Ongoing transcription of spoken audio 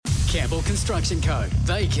Campbell Construction Co.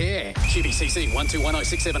 They care. QBCC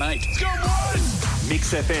 1210678. Go on!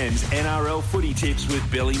 Mix FM's NRL footy tips with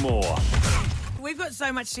Billy Moore. We've got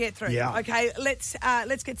so much to get through. Yeah. Okay, let's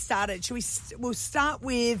get started. We'll start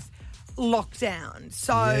with lockdown.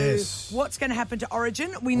 So Yes. what's going to happen to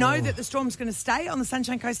Origin? We know that the Storm's going to stay on the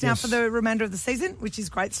Sunshine Coast now for the remainder of the season, which is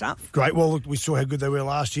great stuff. Great. Well, look, we saw how good they were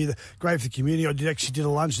last year. Great for the community. I did a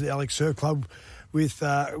lunch at the Alex Surf Club with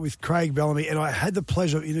Craig Bellamy, and I had the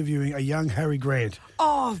pleasure of interviewing a young Harry Grant.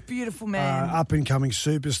 Oh, beautiful man. Up-and-coming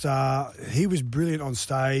superstar. He was brilliant on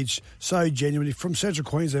stage, so genuinely from Central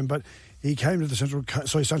Queensland, but he came to the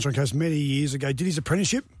Sunshine Coast many years ago, did his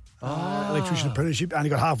apprenticeship. Electrician apprenticeship, only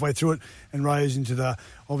got halfway through it and rose into the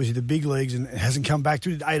big leagues and hasn't come back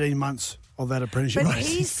to it. 18 months of that apprenticeship. But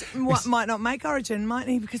he's might not make Origin, might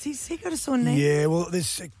he? Because he got a sore knee. Yeah, well,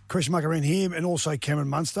 there's a question mark around him and also Cameron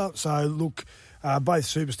Munster. So, look, both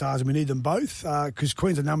superstars, and we need them both because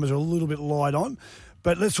Queensland numbers are a little bit light on.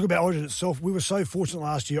 But let's talk about Origin itself. We were so fortunate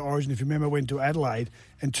last year, Origin, if you remember, went to Adelaide,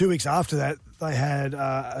 and 2 weeks after that, they had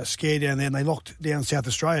a scare down there and they locked down South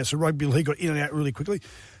Australia. So rugby league got in and out really quickly.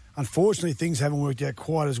 Unfortunately, things haven't worked out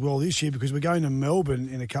quite as well this year because we're going to Melbourne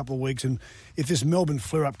in a couple of weeks, and if this Melbourne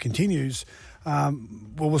flare-up continues,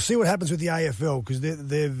 we'll see what happens with the AFL because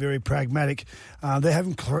they're very pragmatic. They're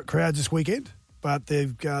having crowds this weekend, but they're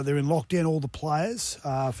in lockdown, all the players,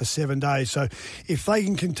 for 7 days. So if they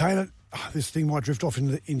can contain it, this thing might drift off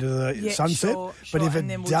into the sunset. Sure, but if it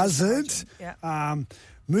we'll doesn't, yeah.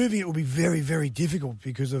 moving it will be very, very difficult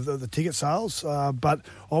because of the ticket sales. But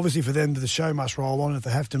obviously for them, the show must roll on. If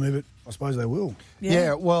they have to move it, I suppose they will.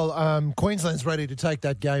 Yeah, well, Queensland's ready to take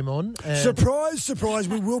that game on. And Surprise, surprise,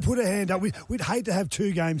 we will put a hand up. We'd hate to have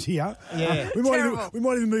two games here. Yeah. We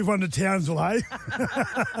might even move one to Townsville, hey?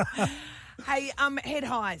 Hey, head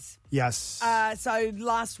highs. Yes. So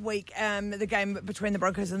last week, the game between the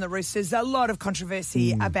Broncos and the Roosters, a lot of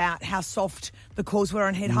controversy about how soft the calls were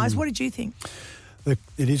on head highs. What did you think?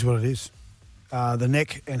 It is what it is. The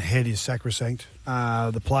neck and head is sacrosanct.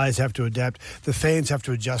 The players have to adapt. The fans have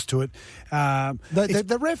to adjust to it.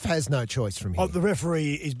 The ref has no choice from here. The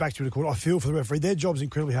referee is back to the court. I feel for the referee. Their job's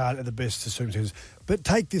incredibly hard at the best of circumstances. But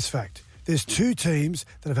take this fact. There's two teams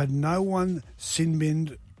that have had no one sin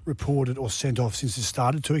binned, reported or sent off since it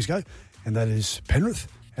started 2 weeks ago, and that is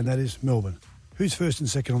Penrith and that is Melbourne. Who's first and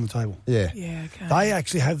second on the table? Yeah. Yeah, okay. They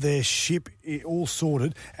actually have their ship all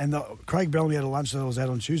sorted, and Craig Bellamy at a lunch that I was at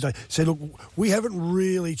on Tuesday said, look, we haven't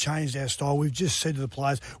really changed our style. We've just said to the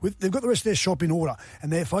players, they've got the rest of their shop in order,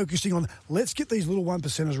 and they're focusing on, let's get these little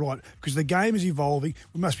 1%ers right, because the game is evolving.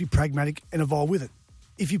 We must be pragmatic and evolve with it.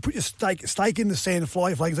 If you put your stake in the sand and fly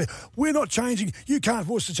your flag and say, we're not changing, you can't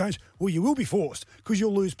force us to change, well, you will be forced because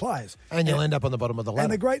you'll lose players. And you'll end up on the bottom of the ladder.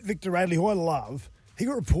 And the great Victor Radley, who I love, he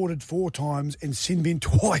got reported 4 times and sin binned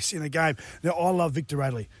twice in a game. Now, I love Victor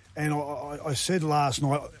Radley, and I said last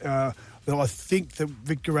night that I think that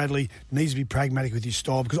Victor Radley needs to be pragmatic with his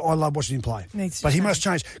style because I love watching him play. But he must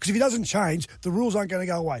change, because if he doesn't change, the rules aren't going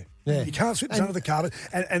to go away. Yeah. You can't sweep this under the carpet,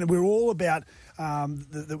 and we're all about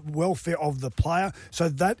the welfare of the player, so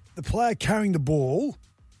that the player carrying the ball,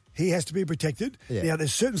 he has to be protected. Yeah. Now,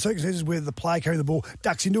 there's certain circumstances where the player carrying the ball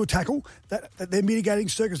ducks into a tackle, that they're mitigating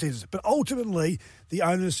circumstances. But ultimately, the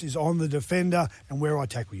onus is on the defender and where I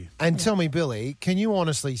tackle you. And tell me, Billy, can you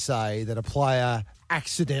honestly say that a player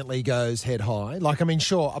accidentally goes head high? Like, I mean,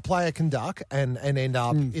 sure, a player can duck and end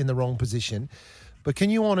up in the wrong position, but can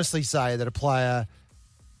you honestly say that a player,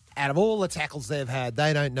 out of all the tackles they've had,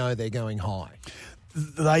 they don't know they're going high?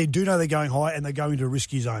 They do know they're going high, and they go into a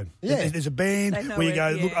risky zone. Yeah. There's a band where you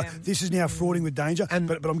go, look, this is now frauding with danger,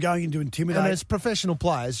 but I'm going in to intimidate. And as professional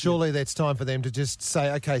players, surely that's time for them to just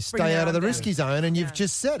say, okay, stay out of the risky zone, and you've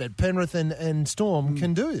just said it. Penrith and Storm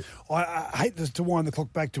can do it. I hate to wind the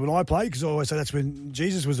clock back to when I played, because I always say that's when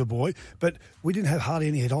Jesus was a boy, but we didn't have hardly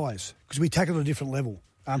any head highs because we tackled at a different level.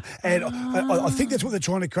 And I think that's what they're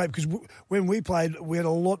trying to create, because when we played, we had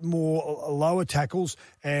a lot more lower tackles,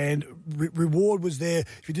 and reward was there.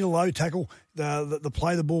 If you did a low tackle, the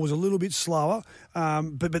play of the ball was a little bit slower,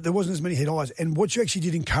 but there wasn't as many head highs. And what you actually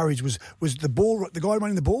did encourage was the guy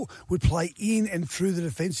running the ball would play in and through the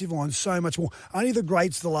defensive line so much more. Only the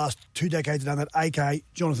greats of the last 2 decades have done that, a.k.a.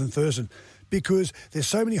 Jonathan Thurston. Because there's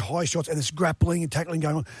so many high shots and there's grappling and tackling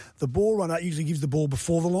going on. The ball runner usually gives the ball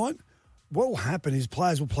before the line. What will happen is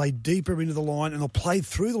players will play deeper into the line and they'll play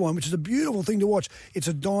through the line, which is a beautiful thing to watch. It's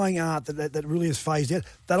a dying art that really has phased out.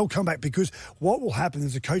 That'll come back, because what will happen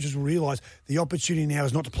is the coaches will realise the opportunity now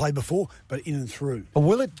is not to play before, but in and through. But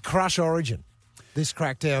will it crush Origin, this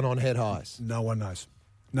crackdown on head highs? No one knows.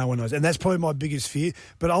 No one knows. And that's probably my biggest fear.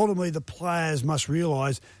 But ultimately, the players must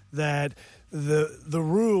realise that the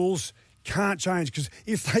rules can't change, because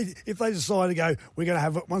if they decide to go, we're going to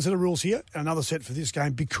have one set of rules here and another set for this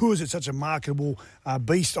game because it's such a marketable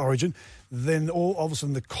beast, Origin, then all of a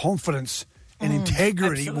sudden the confidence and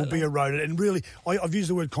integrity will be eroded. And really, I've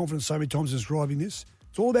used the word confidence so many times in describing this.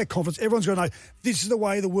 It's all about confidence. Everyone's going to know this is the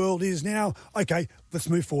way the world is now. Okay, let's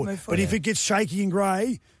move forward. But if it gets shaky and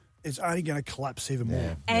grey, it's only going to collapse even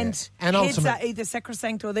more. And heads are either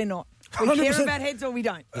sacrosanct or they're not. We 100%. care about heads or we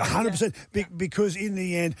don't. 100%. Because in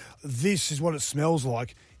the end, this is what it smells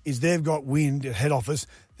like, is they've got wind at head office.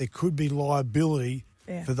 There could be liability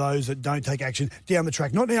for those that don't take action down the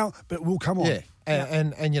track. Not now, but it will come on. Yeah.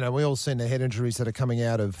 And you know, we all seen the head injuries that are coming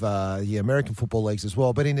out of the American football leagues as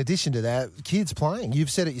well. But in addition to that, kids playing. You've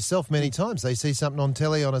said it yourself many times. They see something on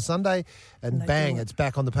telly on a Sunday and bang, it's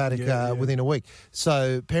back on the paddock within a week.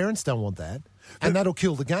 So parents don't want that. And that'll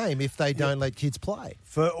kill the game if they don't let kids play.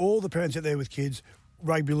 For all the parents out there with kids,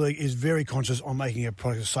 rugby league is very conscious on making a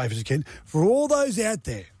product as safe as it can. For all those out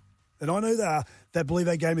there, and I know they are, that believe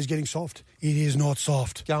that game is getting soft, it is not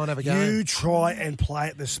soft. Go and have a game. You try and play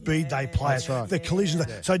at the speed they play it. right. The collisions.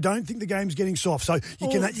 So don't think the game's getting soft. So you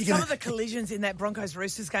can. Some of the collisions in that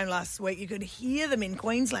Broncos-Roosters game last week, you could hear them in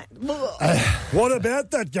Queensland. What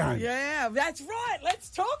about that game? Yeah, that's right. Let's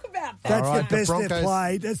talk about that. That's All right, the best the they've Broncos-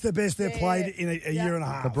 played. That's the best they've played in a year and a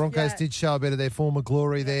half. The Broncos did show a bit of their former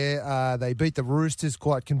glory there. They beat the Roosters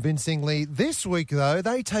quite convincingly. This week, though,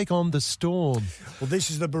 they take on the Storm. Well,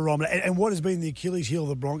 this is the barometer. And what has been the Achilles heel of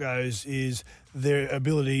the Broncos is their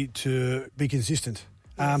ability to be consistent.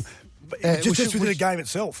 Just within the game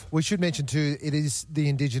itself. We should mention, too, it is the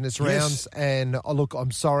Indigenous rounds. And, look,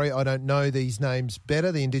 I'm sorry, I don't know these names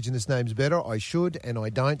better, the Indigenous names better. I should, and I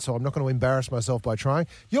don't, so I'm not going to embarrass myself by trying.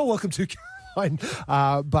 You're welcome to, Caroline.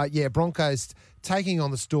 But, yeah, Broncos taking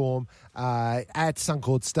on the Storm at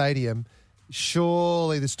Suncorp Stadium.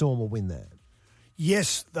 Surely the Storm will win that.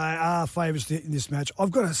 Yes, they are favourites in this match.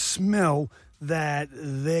 I've got a smell that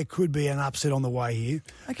there could be an upset on the way here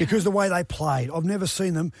because the way they played. I've never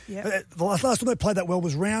seen them. The last time they played that well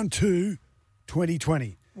was round 2,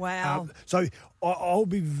 2020. Wow. So I'll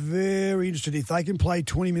be very interested if they can play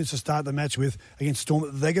 20 minutes to start the match with against Storm.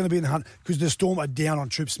 They're going to be in the hunt because the Storm are down on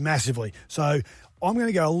troops massively. So I'm going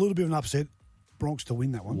to go a little bit of an upset. Bronx to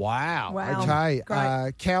win that one. Wow. Wow. Okay.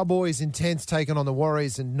 Great. Cowboys in 10th taking on the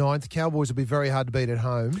Warriors in 9th. Cowboys will be very hard to beat at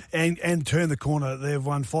home. And turn the corner. They've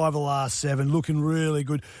won 5 of the last 7, looking really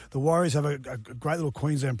good. The Warriors have a great little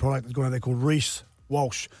Queensland product that's gone out there called Reece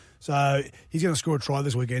Walsh. So he's going to score a try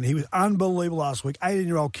this weekend. He was unbelievable last week.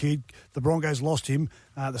 18-year-old kid. The Broncos lost him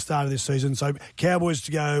at the start of this season. So Cowboys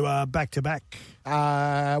to go back-to-back.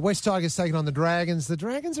 West Tigers taking on the Dragons. The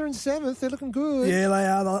Dragons are in 7th. They're looking good. Yeah, they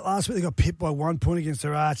are. Last week they got pipped by 1 point against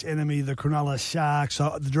their arch enemy, the Cronulla Sharks.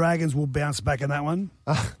 So the Dragons will bounce back in that one.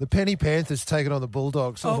 The Penny Panthers taking on the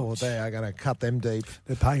Bulldogs. Oh, they are going to cut them deep.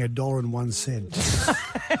 They're paying $1.01.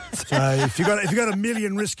 So if you got $1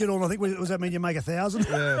 million, risk it all. I think does that mean you make 1,000?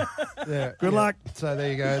 Yeah. Good luck. So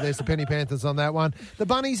there you go. There's the Penny Panthers on that one. The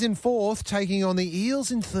Bunnies in 4th taking on the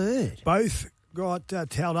Eels in 3rd. Both got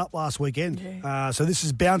towed up last weekend. So this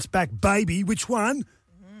is bounce back, baby. Which one?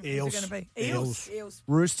 Eels. Who's it going to be? Eels.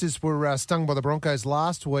 Roosters were stung by the Broncos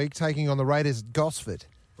last week, taking on the Raiders at Gosford.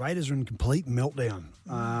 Raiders are in complete meltdown.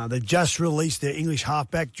 They just released their English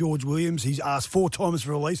halfback, George Williams. He's asked 4 times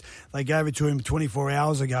for release. They gave it to him 24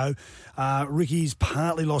 hours ago. Ricky's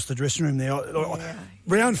partly lost the dressing room there. Yeah.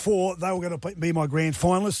 Round 4, they were going to be my grand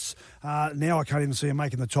finalists. Now I can't even see them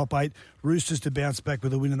making the top 8. Roosters to bounce back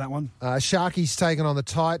with a win in that one. Sharkies taking on the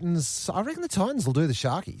Titans. I reckon the Titans will do the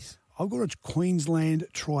Sharkies. I've got a Queensland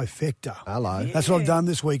trifecta. Hello. Yeah. That's what I've done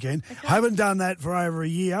this weekend. Haven't done that for over a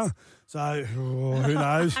year. So, who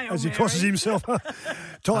knows, as he crosses himself.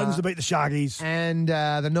 Titans to beat the Sharkies. And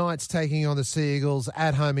the Knights taking on the Sea Eagles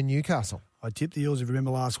at home in Newcastle. I tipped the Eels, if you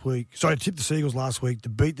remember, last week. Sorry, I tipped the Seagulls last week to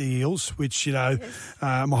beat the Eels, which, my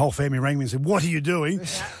whole family rang me and said, what are you doing?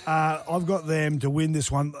 I've got them to win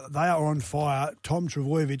this one. They are on fire. Tom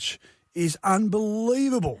Trbojevic is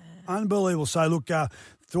unbelievable. Unbelievable. So, look, to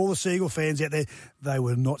all the Seagull fans out there, they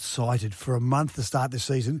were not sighted for a month to start this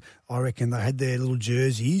season. I reckon they had their little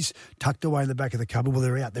jerseys tucked away in the back of the cupboard. Well,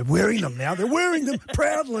 they're out. They're wearing them now. They're wearing them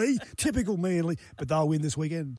proudly. Typical Manly. But they'll win this weekend.